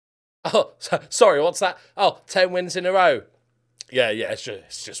Oh, sorry, what's that? Oh, 10 wins in a row. Yeah, it's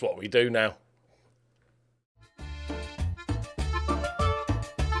just what we do now.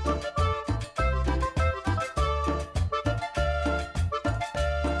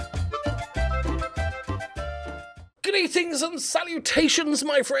 Greetings and salutations,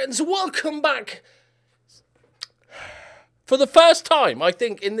 my friends. Welcome back. For the first time, I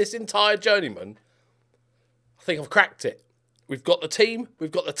think, in this entire Journeyman, I think I've cracked it. We've got the team,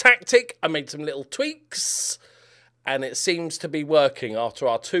 we've got the tactic. I made some little tweaks, and it seems to be working after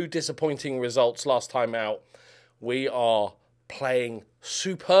our 2 disappointing results last time out. We are playing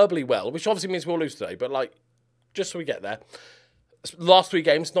superbly well, which obviously means we'll lose today, but like, just so we get there. Last 3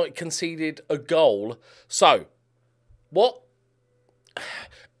 games, not conceded a goal. So, what?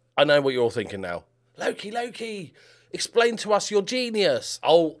 I know what you're all thinking now. Loki, explain to us your genius.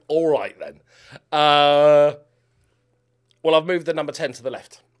 Oh, all right then. Well, I've moved the number 10 to the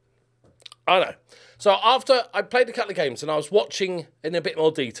left. I know. So after I played a couple of games and I was watching in a bit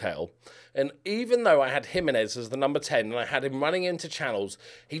more detail, and even though I had Jimenez as the number 10 and I had him running into channels,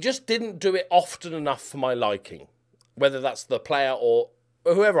 he just didn't do it often enough for my liking. Whether that's the player or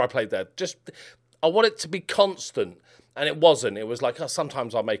whoever I played there. Just, I want it to be constant. And it wasn't. It was like, oh,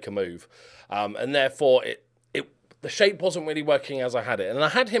 sometimes I'll make a move. And therefore, the shape wasn't really working as I had it. And I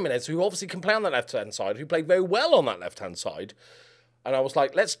had Jimenez, who obviously can play on that left-hand side, who played very well on that left-hand side. And I was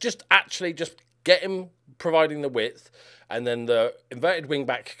like, let's just get him providing the width. And then the inverted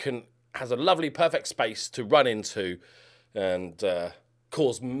wing-back has a lovely, perfect space to run into and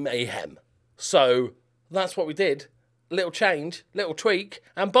cause mayhem. So that's what we did. Little change, little tweak,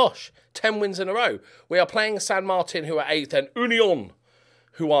 and bosh, 10 wins in a row. We are playing San Martin, who are 8th, and Union,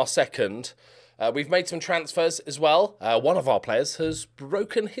 who are 2nd. We've made some transfers as well. One of our players has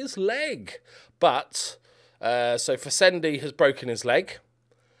broken his leg. But, so Fasendi has broken his leg,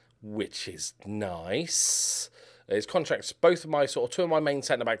 which is nice. His contracts, both of my 2 of my main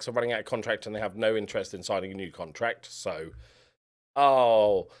centre-backs are running out of contract and they have no interest in signing a new contract. So,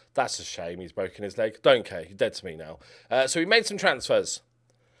 oh, that's a shame he's broken his leg. Don't care, he's dead to me now. So we made some transfers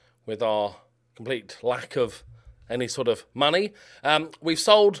with our complete lack of any sort of money. We've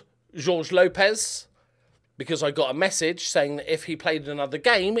sold George Lopez because I got a message saying that if he played another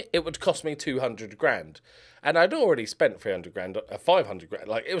game, it would cost me 200 grand. And I'd already spent 300 grand, 500 grand.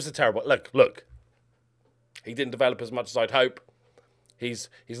 Like, it was a terrible... Look. He didn't develop as much as I'd hope. He's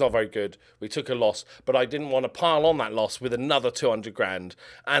not very good. We took a loss, but I didn't want to pile on that loss with another 200 grand.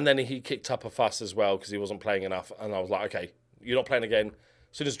 And then he kicked up a fuss as well because he wasn't playing enough. And I was like, okay, you're not playing again.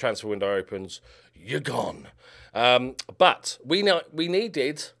 As soon as the transfer window opens, you're gone. But we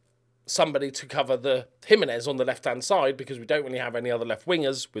needed somebody to cover the Jimenez on the left-hand side because we don't really have any other left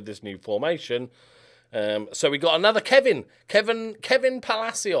wingers with this new formation. So we got another Kevin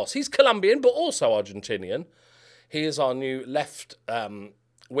Palacios. He's Colombian, but also Argentinian. He is our new left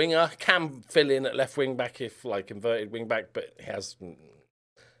winger. Can fill in at left wing back if like inverted wing back, but he has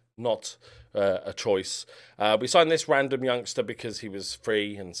not a choice. We signed this random youngster because he was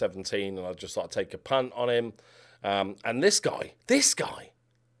free and 17, and I just thought I'd take a punt on him. And this guy,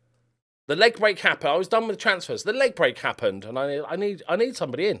 the leg break happened. I was done with transfers. The leg break happened, and I need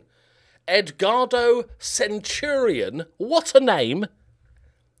somebody in. Edgardo Centurion. What a name!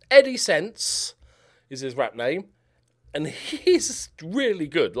 Eddie Sense is his rap name. And he's really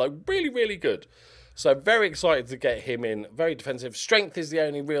good, like really, really good. So very excited to get him in. Very defensive. Strength is the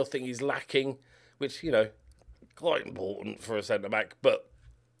only real thing he's lacking, which, you know, quite important for a centre-back. But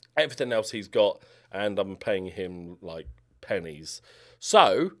everything else he's got, and I'm paying him like pennies.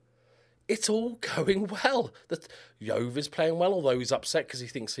 So it's all going well. Jove is playing well, although he's upset because he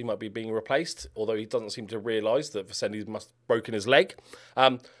thinks he might be being replaced, although he doesn't seem to realise that Vicendi's must have broken his leg.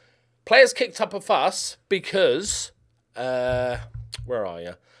 Players kicked up a fuss because... where are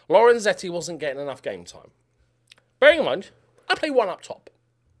you? Lorenzetti wasn't getting enough game time. Bearing in mind, I play one up top.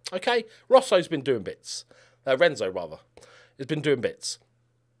 Okay? Rosso's been doing bits. Renzo, rather, has been doing bits.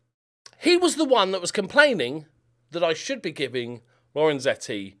 He was the one that was complaining that I should be giving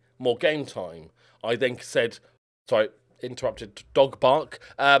Lorenzetti more game time. I then said, sorry, interrupted dog bark.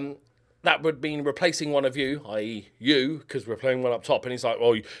 That would mean replacing one of you, i.e. you, because we're playing one up top. And he's like,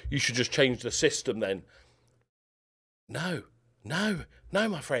 well, you should just change the system then. No,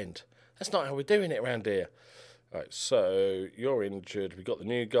 my friend. That's not how we're doing it around here. Right, so you're injured. We've got the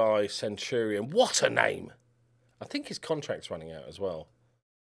new guy, Centurion. What a name! I think his contract's running out as well.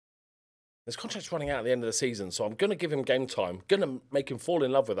 His contract's running out at the end of the season, so I'm going to give him game time. Going to make him fall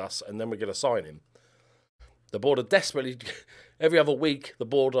in love with us, and then we're going to sign him. The board are desperately... Every other week, the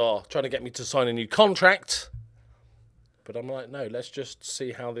board are trying to get me to sign a new contract. But I'm like, no, let's just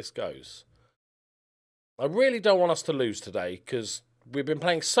see how this goes. I really don't want us to lose today because we've been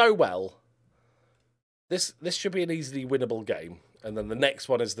playing so well. This should be an easily winnable game. And then the next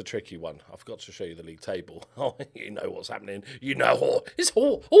one is the tricky one. I forgot to show you the league table. Oh, you know what's happening. You know,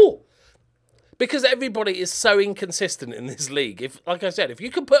 because everybody is so inconsistent in this league. If, like I said, if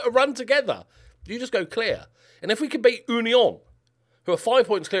you can put a run together, you just go clear. And if we can beat Union, who are 5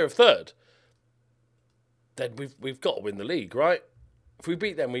 points clear of third, then we've got to win the league, right? If we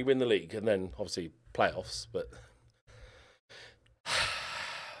beat them, we win the league, and then obviously playoffs. But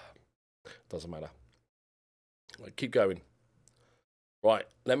doesn't matter. Keep going. Right,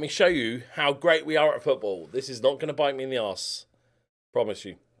 let me show you how great we are at football. This is not going to bite me in the arse. Promise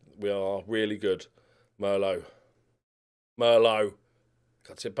you. We are really good. Merlot.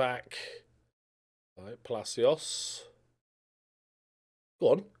 Cuts it back. All right, Palacios. Go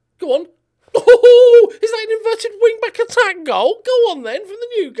on. Oh, is that an inverted wing-back attack goal? Go on then, from the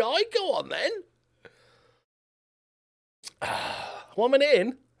new guy. Go on then. 1 minute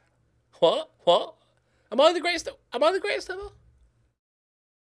in. What? Am I the greatest ever?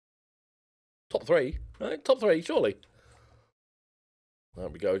 Top 3, right? Top 3, surely. There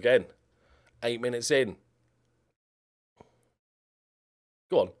we go again. 8 minutes in.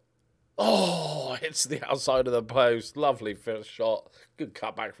 Go on. Oh, hits the outside of the post. Lovely first shot. Good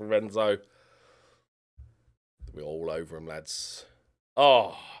cutback from Renzo. We're all over him, lads.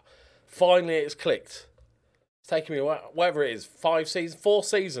 Oh, finally it's clicked. It's taken me, whatever it is, 4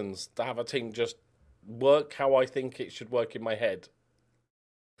 seasons to have a team just work how I think it should work in my head.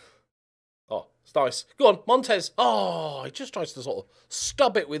 Oh, it's nice. Go on, Montez. Oh, he just tries to sort of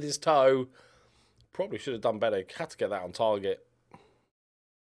stub it with his toe. Probably should have done better. Had to get that on target.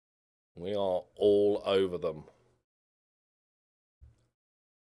 We are all over them.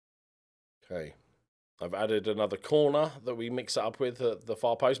 Okay. I've added another corner that we mix it up with at the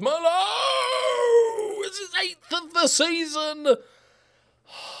far post. Merlot! It's his 8th of the season!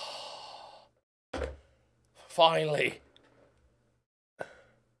 Finally.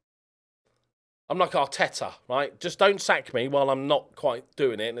 I'm like Arteta, right? Just don't sack me while I'm not quite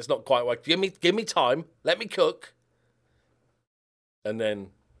doing it and it's not quite working. Give me time. Let me cook. And then,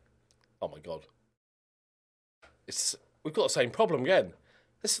 oh my God. We've got the same problem again.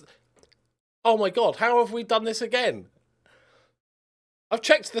 Oh my God, how have we done this again? I've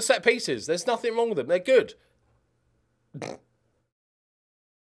checked the set pieces. There's nothing wrong with them. They're good.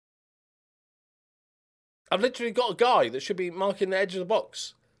 I've literally got a guy that should be marking the edge of the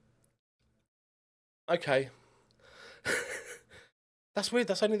box. Okay. That's weird.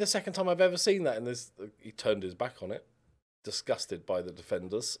 That's only the second time I've ever seen that. And he turned his back on it. Disgusted by the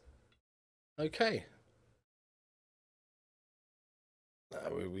defenders. Okay.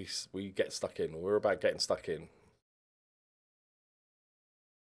 We get stuck in. We're about getting stuck in.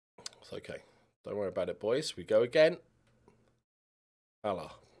 It's okay. Don't worry about it, boys. We go again.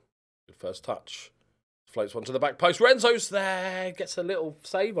 Allah. Good first touch. Floats one to the back post. Renzo's there. Gets a little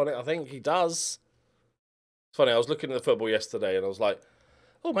save on it, I think. He does. It's funny, I was looking at the football yesterday and I was like,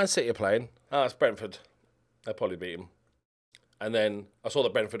 oh, Man City are playing. Ah, it's Brentford. They'll probably beat him. And then I saw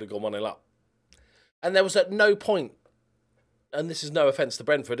that Brentford had gone 1-0 up. And there was at no point, and this is no offence to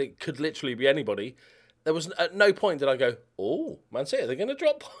Brentford, it could literally be anybody. There was at no point did I go, oh, Man City, they're going to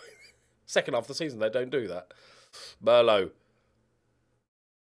drop points. Second half of the season, they don't do that. Merlot.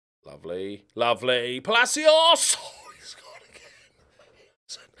 Lovely. Lovely. Palacios. Oh, he's gone again.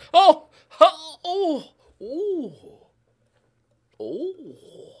 Oh.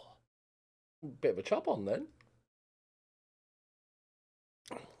 Bit of a chop on then.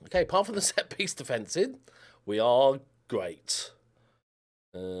 Okay, apart from the set piece defensive, we are great.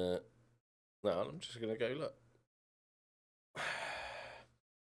 No, I'm just going to go, look.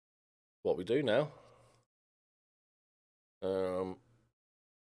 What we do now. How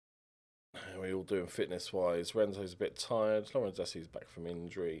are we all doing fitness-wise? Renzo's a bit tired. Lorenzetti's back from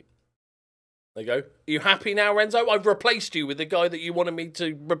injury. There you go. Are you happy now, Renzo? I've replaced you with the guy that you wanted me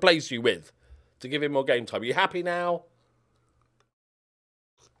to replace you with. To give him more game time. Are you happy now?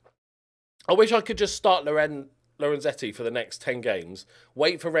 I wish I could just start Lorenzetti for the next 10 games,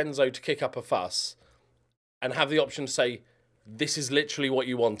 wait for Renzo to kick up a fuss, and have the option to say, this is literally what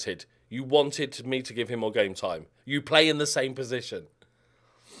you wanted. You wanted me to give him more game time. You play in the same position.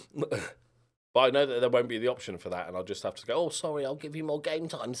 But I know that there won't be the option for that, and I'll just have to go, oh, sorry, I'll give you more game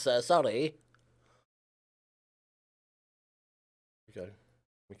time, sir. Sorry. Here we go.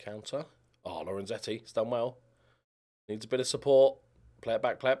 We counter. Oh, Lorenzetti. It's done well. Needs a bit of support. Play it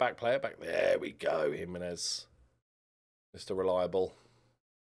back, play it back, play it back. There we go, Jimenez. Mr. Reliable.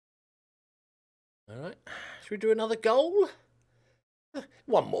 All right. Should we do another goal?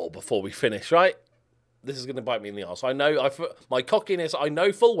 One more before we finish, right? This is going to bite me in the arse. I know, my cockiness, I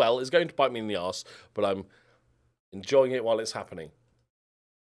know full well is going to bite me in the arse, but I'm enjoying it while it's happening.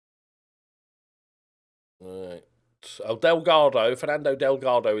 All right. Fernando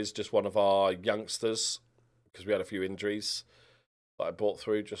Delgado is just one of our youngsters because we had a few injuries that I brought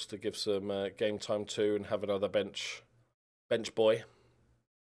through just to give some game time to and have another bench boy.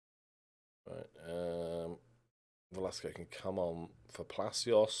 Right, Velasco can come on for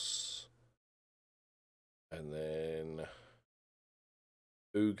Palacios, and then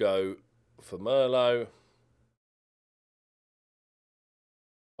Ugo for Merlot.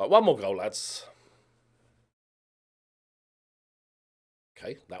 Right, one more goal, lads.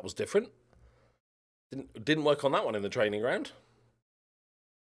 Okay, that was different. Didn't work on that one in the training round.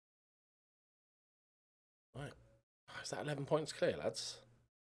 Right. Is that 11 points clear, lads?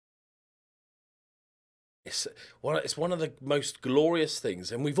 It's one of the most glorious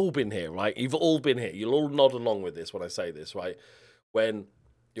things, and we've all been here, right? You've all been here. You'll all nod along with this when I say this, right? When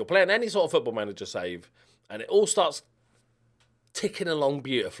you're playing any sort of Football Manager save, and it all starts ticking along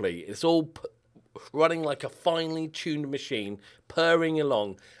beautifully. It's all running like a finely tuned machine, purring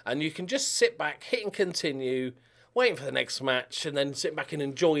along, and you can just sit back, hit and continue, waiting for the next match, and then sit back and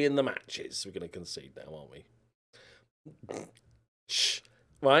enjoying the matches. We're going to concede now, aren't we? Shh.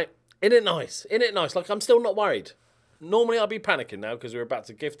 Right? Isn't it nice? Isn't it nice? Like, I'm still not worried. Normally I'd be panicking now because we're about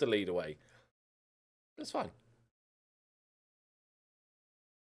to give the lead away. It's fine.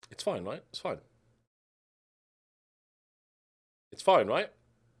 It's fine, right? It's fine. It's fine, right?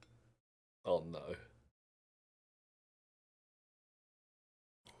 Oh, no.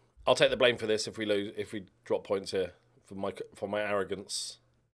 I'll take the blame for this if we drop points here for my arrogance.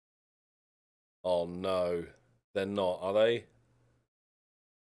 Oh, no. They're not, are they?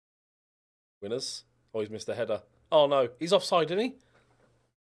 Winners? Oh, he's missed the header. Oh, no. He's offside, isn't he?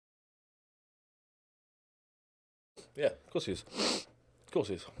 Yeah, of course he is. Of course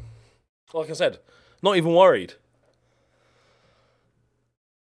he is. Like I said, not even worried.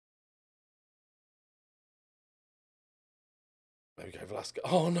 There we go, Velasco.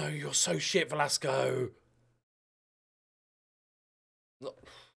 Oh, no, you're so shit, Velasco. Not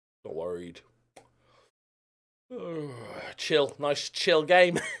worried. Oh, chill. Nice chill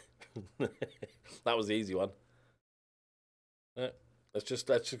game. That was the easy one. Let's just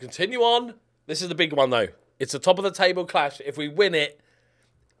continue on. This is the big one, though. It's a top of the table clash. If we win it,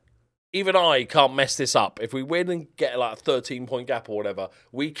 even I can't mess this up. If we win and get like a 13-point gap or whatever,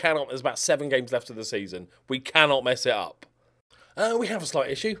 we cannot. There's about 7 games left of the season. We cannot mess it up. We have a slight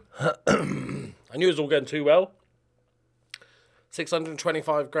issue. I knew it was all going too well.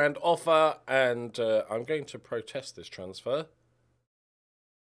 625 grand offer, and I'm going to protest this transfer.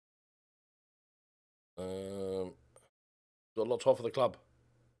 Got a lot to offer the club.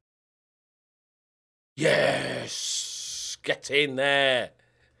 Yes! Get in there.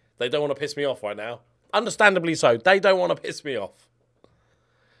 They don't want to piss me off right now. Understandably so. They don't want to piss me off.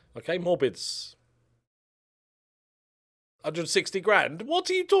 Okay, more bids. 160 grand? What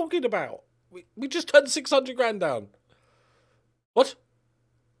are you talking about? We just turned 600 grand down. What?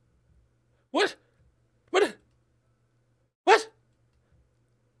 What? What? What?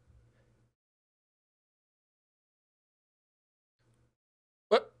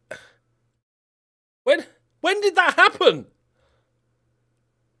 What? When did that happen?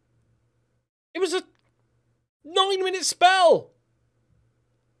 It was a 9-minute spell.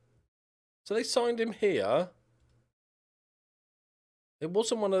 So they signed him here. It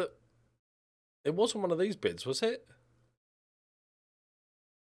wasn't one of these bids, was it?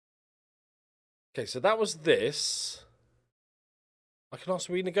 Okay, so that was this. I can ask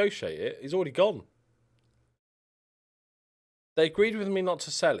to renegotiate it. He's already gone. They agreed with me not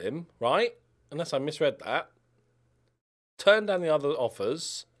to sell him, right? Unless I misread that. Turned down the other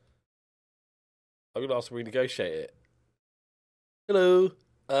offers. I'm going to ask to renegotiate it. Hello.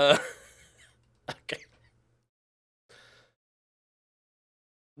 Okay.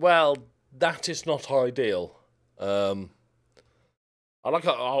 Well, that is not ideal. I like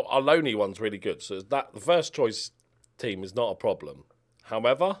our lonely one's really good. So that the first choice team is not a problem.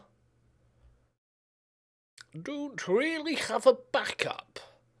 However, don't really have a backup.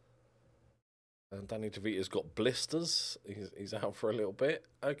 And Danny DeVito's got blisters. He's out for a little bit.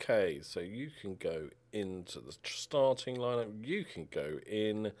 Okay, so you can go into the starting lineup. You can go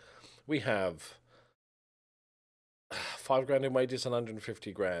in. We have 5 grand in wages and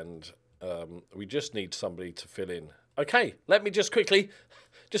 150 grand. We just need somebody to fill in. Okay, let me just quickly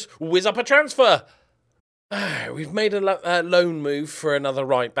whiz up a transfer. We've made a loan move for another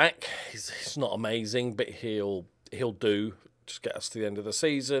right back. He's not amazing, but he'll do. Just get us to the end of the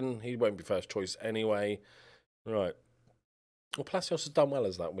season. He won't be first choice anyway. Right. Well, Palacios has done well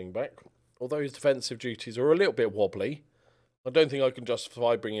as that wing back, although his defensive duties are a little bit wobbly. I don't think I can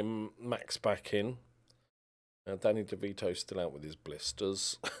justify bringing Max back in. Danny DeVito's still out with his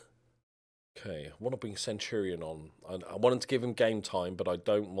blisters. Okay, I want to bring Centurion on. I wanted to give him game time, but I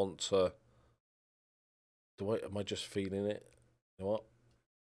don't want to. Am I just feeling it? You know what?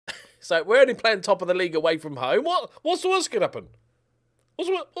 So we're only playing top of the league away from home. What's the worst that could happen? What's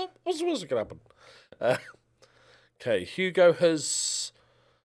the worst that could happen? Okay, Hugo has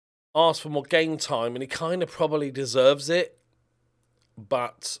asked for more game time, and he kind of probably deserves it.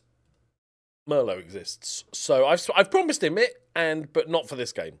 But Merlot exists, so I've promised him it, but not for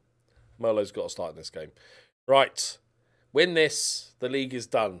this game. Merlot's got to start in this game. Right, win this. The league is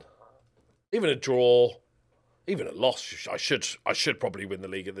done. Even a draw. Even a loss, I should probably win the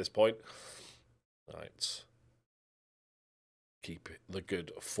league at this point. Right. Keep the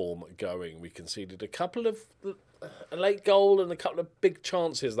good form going. We conceded a late goal and a couple of big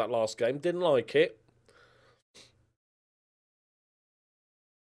chances that last game. Didn't like it.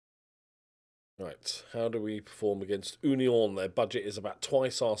 Right. How do we perform against Union? Their budget is about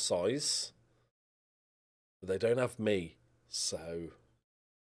twice our size. But they don't have me. So.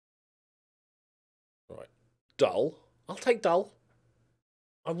 Right. Dull. I'll take dull.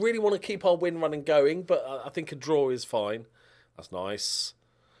 I really want to keep our win running going, but I think a draw is fine. That's nice.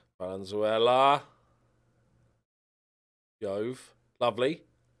 Valenzuela. Jove. Lovely.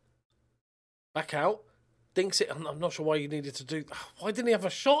 Back out. Dinks it. I'm not sure why you needed to do. Why didn't he have a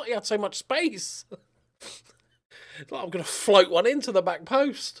shot? He had so much space. It's like I'm going to float one into the back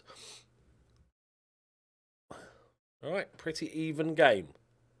post. All right. Pretty even game.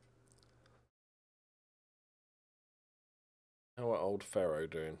 How are Old Pharaoh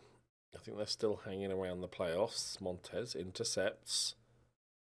doing? I think they're still hanging around the playoffs. Montez intercepts.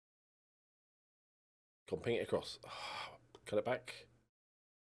 Ping it across. Oh, cut it back.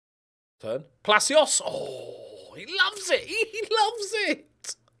 Turn. Palacios. Oh, he loves it. He loves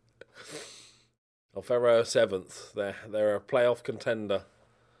it. Old Pharaoh 7th. They're a playoff contender.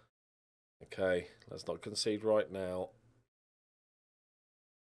 Okay, let's not concede right now.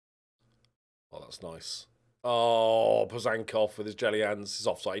 Oh, that's nice. Oh, Pozankov with his jelly hands. He's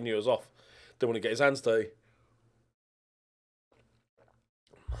offside. He knew it was off. Didn't want to get his hands dirty.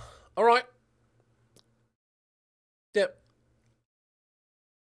 All right. Yep.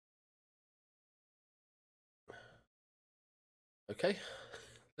 Okay.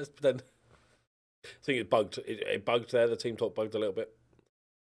 Let's pretend. I think it bugged. It bugged there. The team talk bugged a little bit.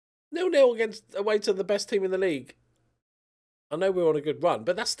 0-0 away to the best team in the league. I know we're on a good run,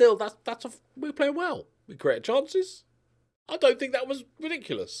 but we're playing well. We created chances. I don't think that was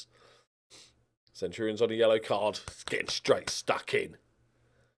ridiculous. Centurion's on a yellow card. It's getting straight stuck in.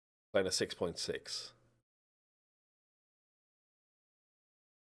 Playing a 6.6.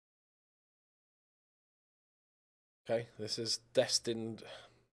 Okay, this is destined.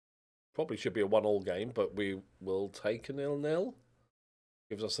 Probably should be a 1-1 game, but we will take a 0-0.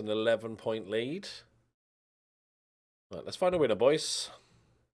 Gives us an 11-point lead. Right, let's find a winner, boys.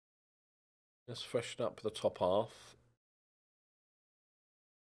 Let's freshen up the top half.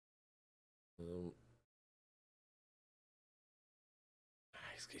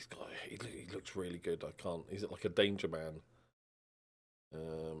 He looks really good. I can't. He's like a danger man.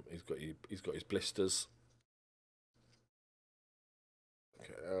 He's got his blisters.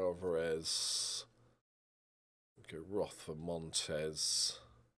 Okay, Alvarez. Okay, Roth for Montez.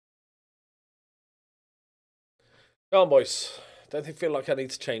 Go on, boys. Don't feel like I need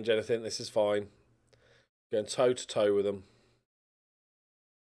to change anything. This is fine. Going toe to toe with them.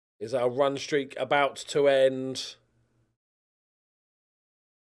 Is our run streak about to end?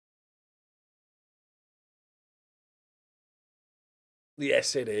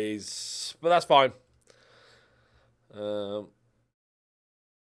 Yes, it is. But that's fine.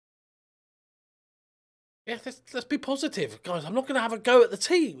 Yeah, let's be positive. Guys, I'm not going to have a go at the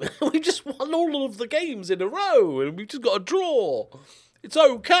team. We just won all of the games in a row, and we've just got a draw. It's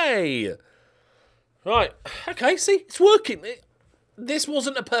okay. Right. Okay, see, it's working. This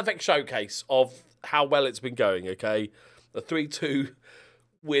wasn't a perfect showcase of how well it's been going, okay? A 3-2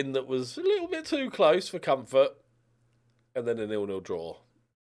 win that was a little bit too close for comfort, and then a 0-0 draw.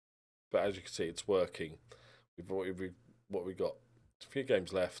 But as you can see, it's working. What we got? A few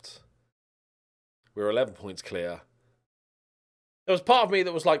games left. We're 11 points clear. There was part of me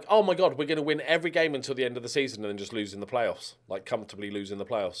that was like, oh my God, we're going to win every game until the end of the season and then just lose in the playoffs. Like comfortably lose in the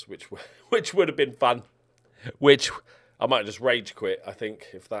playoffs, which would have been fun. Which I might just rage quit, I think,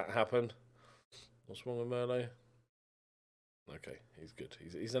 if that happened. What's wrong with Merlot? Okay, he's good.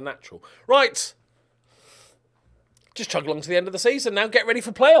 He's a natural. Right. Just chug along to the end of the season now. Get ready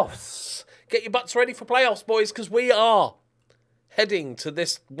for playoffs. Get your butts ready for playoffs, boys, because we are heading to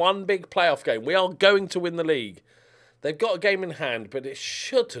this one big playoff game. We are going to win the league. They've got a game in hand, but it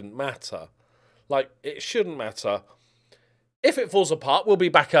shouldn't matter. Like, it shouldn't matter. If it falls apart, we'll be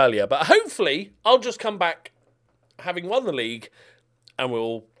back earlier. But hopefully, I'll just come back having won the league and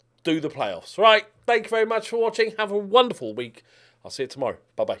we'll do the playoffs. Right, thank you very much for watching. Have a wonderful week. I'll see you tomorrow.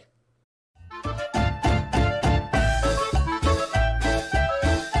 Bye-bye.